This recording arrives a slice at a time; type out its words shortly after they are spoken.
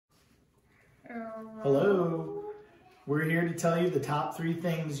Hello. We're here to tell you the top 3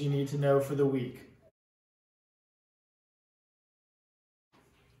 things you need to know for the week.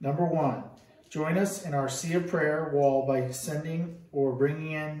 Number 1, join us in our Sea of Prayer wall by sending or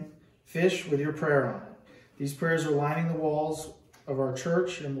bringing in fish with your prayer on it. These prayers are lining the walls of our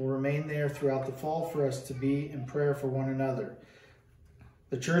church and will remain there throughout the fall for us to be in prayer for one another.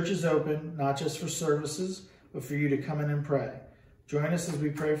 The church is open, not just for services, but for you to come in and pray. Join us as we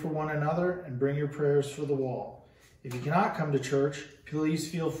pray for one another and bring your prayers for the wall. If you cannot come to church,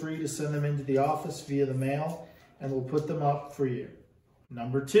 please feel free to send them into the office via the mail and we'll put them up for you.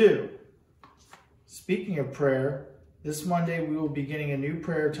 Number 2, speaking of prayer, this Monday we will be beginning a new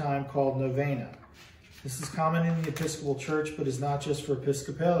prayer time called Novena. This is common in the Episcopal Church, but is not just for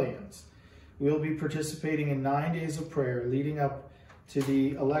Episcopalians. We will be participating in 9 days of prayer leading up to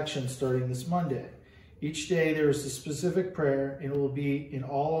the election starting this Monday. Each day there is a specific prayer and it will be in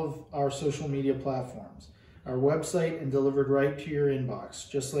all of our social media platforms, our website, and delivered right to your inbox,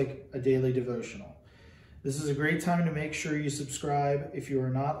 just like a daily devotional. This is a great time to make sure you subscribe if you are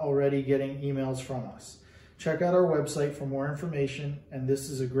not already getting emails from us. Check out our website for more information, and this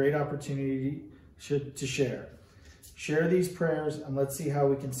is a great opportunity to share. Share these prayers and let's see how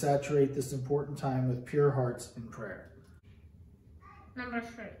we can saturate this important time with pure hearts in prayer. Number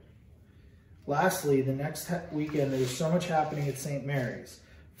 3. Lastly, the next weekend there's so much happening at St. Mary's.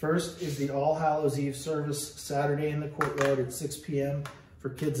 First is the All Hallows Eve service Saturday in the courtyard at 6 p.m. for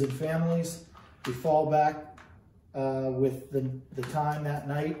kids and families. We fall back with the time that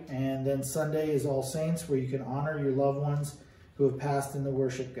night, and then Sunday is All Saints, where you can honor your loved ones who have passed in the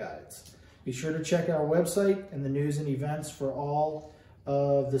worship guides. Be sure to check our website and the news and events for all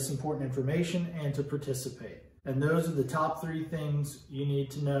of this important information and to participate. And those are the top 3 things you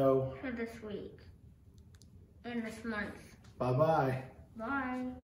need to know for this week and this month. Bye-bye. Bye.